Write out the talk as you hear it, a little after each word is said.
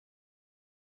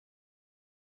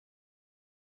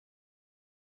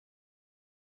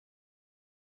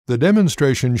The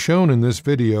demonstration shown in this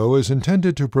video is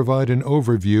intended to provide an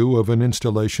overview of an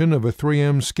installation of a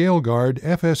 3M ScaleGard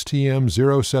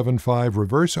FSTM075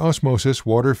 reverse osmosis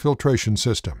water filtration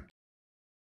system.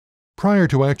 Prior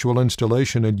to actual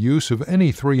installation and use of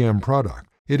any 3M product,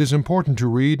 it is important to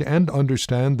read and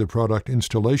understand the product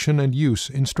installation and use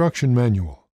instruction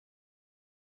manual.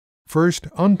 First,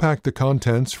 unpack the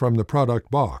contents from the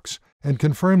product box and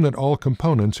confirm that all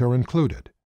components are included.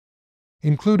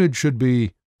 Included should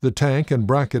be the tank and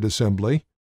bracket assembly,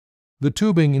 the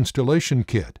tubing installation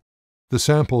kit, the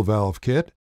sample valve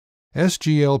kit,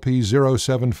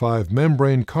 SGLP075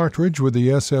 membrane cartridge with the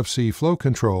SFC flow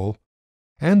control,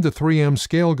 and the 3M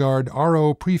ScaleGard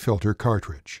RO pre-filter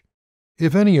cartridge.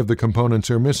 If any of the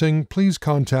components are missing, please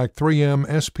contact 3M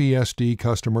SPSD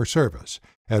customer service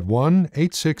at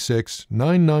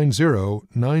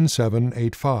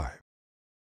 1-866-990-9785.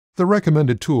 The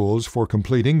recommended tools for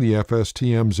completing the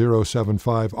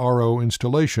FSTM075 RO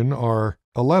installation are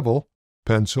a level,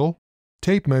 pencil,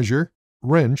 tape measure,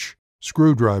 wrench,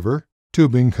 screwdriver,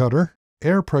 tubing cutter,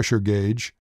 air pressure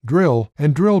gauge, drill,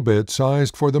 and drill bit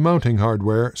sized for the mounting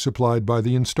hardware supplied by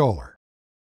the installer.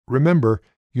 Remember,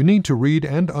 you need to read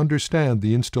and understand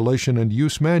the installation and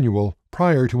use manual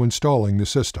prior to installing the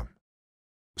system.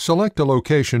 Select a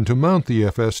location to mount the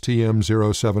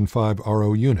FSTM075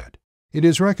 RO unit. It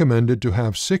is recommended to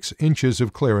have 6 inches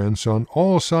of clearance on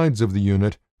all sides of the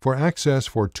unit for access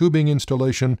for tubing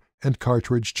installation and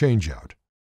cartridge changeout.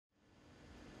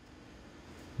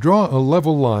 Draw a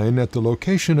level line at the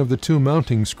location of the 2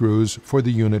 mounting screws for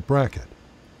the unit bracket.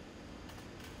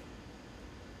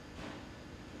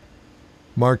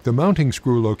 Mark the mounting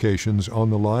screw locations on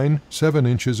the line 7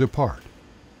 inches apart.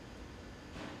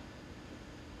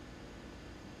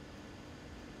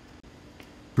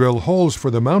 Drill holes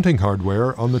for the mounting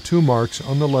hardware on the 2 marks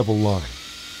on the level line.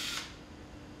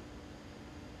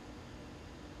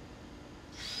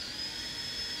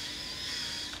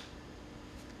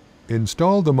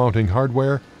 Install the mounting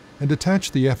hardware and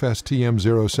attach the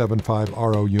FSTM075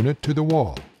 RO unit to the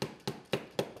wall.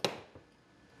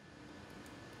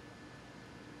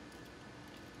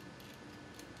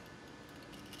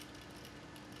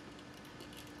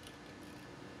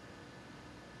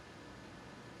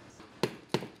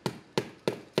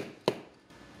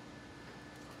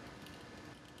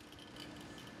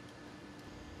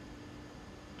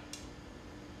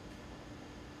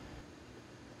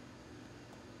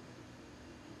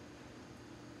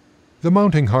 The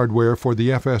mounting hardware for the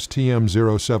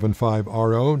FSTM075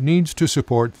 RO needs to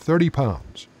support 30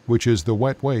 pounds, which is the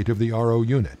wet weight of the RO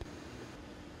unit.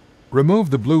 Remove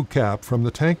the blue cap from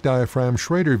the tank diaphragm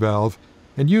Schrader valve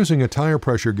and using a tire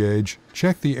pressure gauge,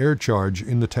 check the air charge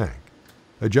in the tank.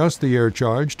 Adjust the air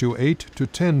charge to 8 to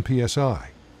 10 psi.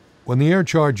 When the air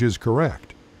charge is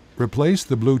correct, replace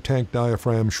the blue tank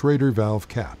diaphragm Schrader valve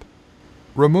cap.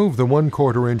 Remove the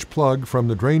 1/4 inch plug from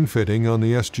the drain fitting on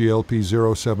the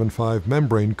SGLP075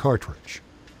 membrane cartridge.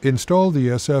 Install the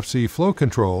SFC flow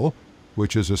control,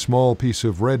 which is a small piece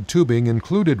of red tubing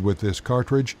included with this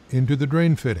cartridge, into the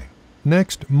drain fitting.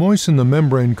 Next, moisten the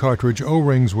membrane cartridge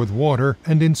O-rings with water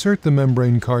and insert the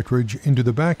membrane cartridge into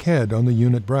the back head on the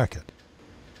unit bracket.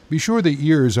 Be sure the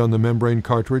ears on the membrane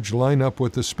cartridge line up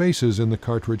with the spaces in the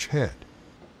cartridge head.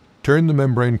 Turn the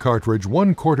membrane cartridge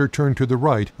 1/4 turn to the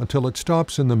right until it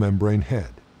stops in the membrane head.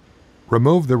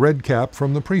 Remove the red cap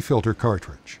from the pre-filter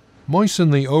cartridge. Moisten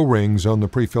the O-rings on the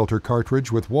pre-filter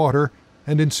cartridge with water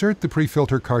and insert the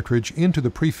pre-filter cartridge into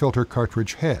the pre-filter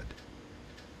cartridge head.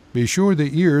 Be sure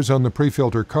the ears on the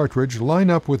pre-filter cartridge line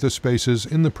up with the spaces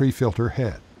in the pre-filter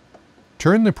head.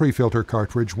 Turn the pre-filter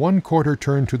cartridge 1/4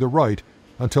 turn to the right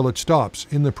until it stops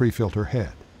in the pre-filter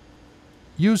head.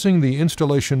 Using the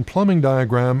installation plumbing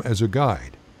diagram as a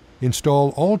guide, install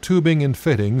all tubing and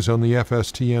fittings on the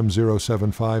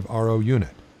FSTM075 RO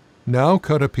unit. Now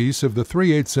cut a piece of the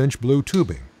 3/8 inch blue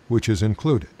tubing, which is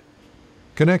included.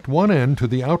 Connect one end to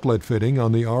the outlet fitting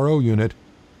on the RO unit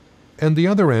and the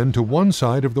other end to one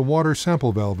side of the water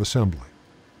sample valve assembly.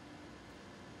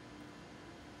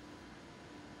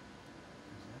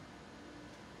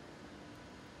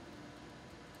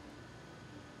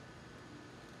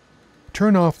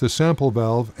 Turn off the sample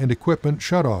valve and equipment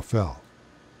shutoff valve.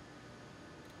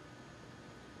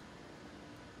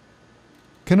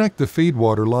 Connect the feed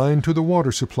water line to the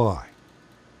water supply.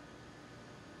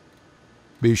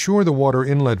 Be sure the water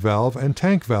inlet valve and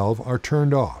tank valve are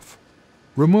turned off.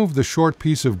 Remove the short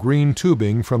piece of green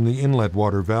tubing from the inlet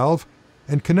water valve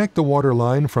and connect the water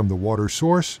line from the water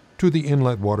source to the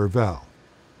inlet water valve.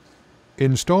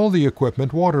 Install the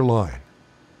equipment water line.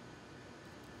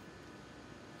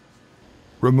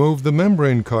 Remove the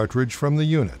membrane cartridge from the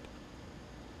unit.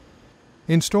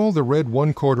 Install the red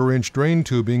 1/4 inch drain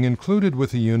tubing included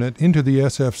with the unit into the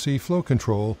SFC flow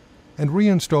control and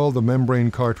reinstall the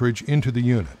membrane cartridge into the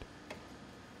unit.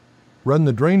 Run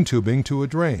the drain tubing to a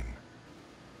drain.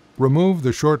 Remove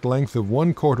the short length of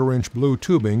 1/4 inch blue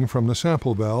tubing from the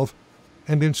sample valve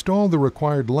and install the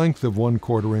required length of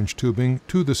 1/4 inch tubing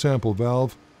to the sample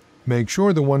valve. Make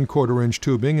sure the 1/4 inch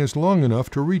tubing is long enough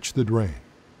to reach the drain.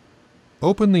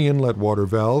 Open the inlet water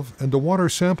valve and the water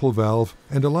sample valve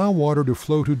and allow water to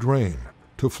flow to drain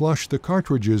to flush the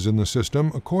cartridges in the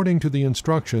system according to the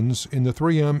instructions in the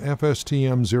 3M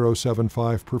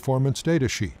FSTM075 performance data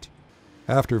sheet.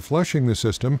 After flushing the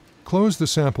system, close the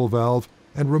sample valve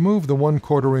and remove the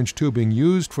 1/4 inch tubing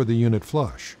used for the unit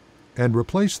flush and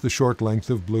replace the short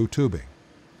length of blue tubing.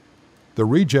 The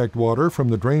reject water from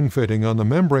the drain fitting on the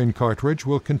membrane cartridge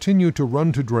will continue to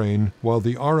run to drain while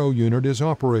the RO unit is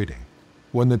operating.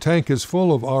 When the tank is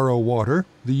full of RO water,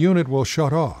 the unit will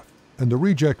shut off and the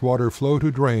reject water flow to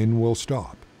drain will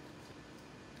stop.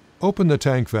 Open the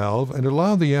tank valve and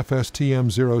allow the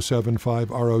FSTM075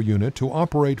 RO unit to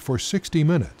operate for 60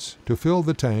 minutes to fill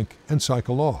the tank and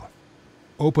cycle off.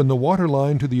 Open the water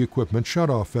line to the equipment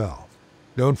shutoff valve.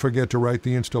 Don't forget to write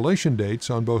the installation dates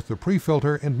on both the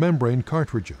pre-filter and membrane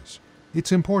cartridges.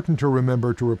 It's important to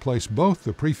remember to replace both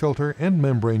the pre-filter and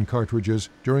membrane cartridges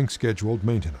during scheduled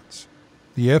maintenance.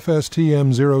 The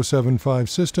FSTM075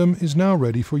 system is now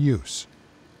ready for use.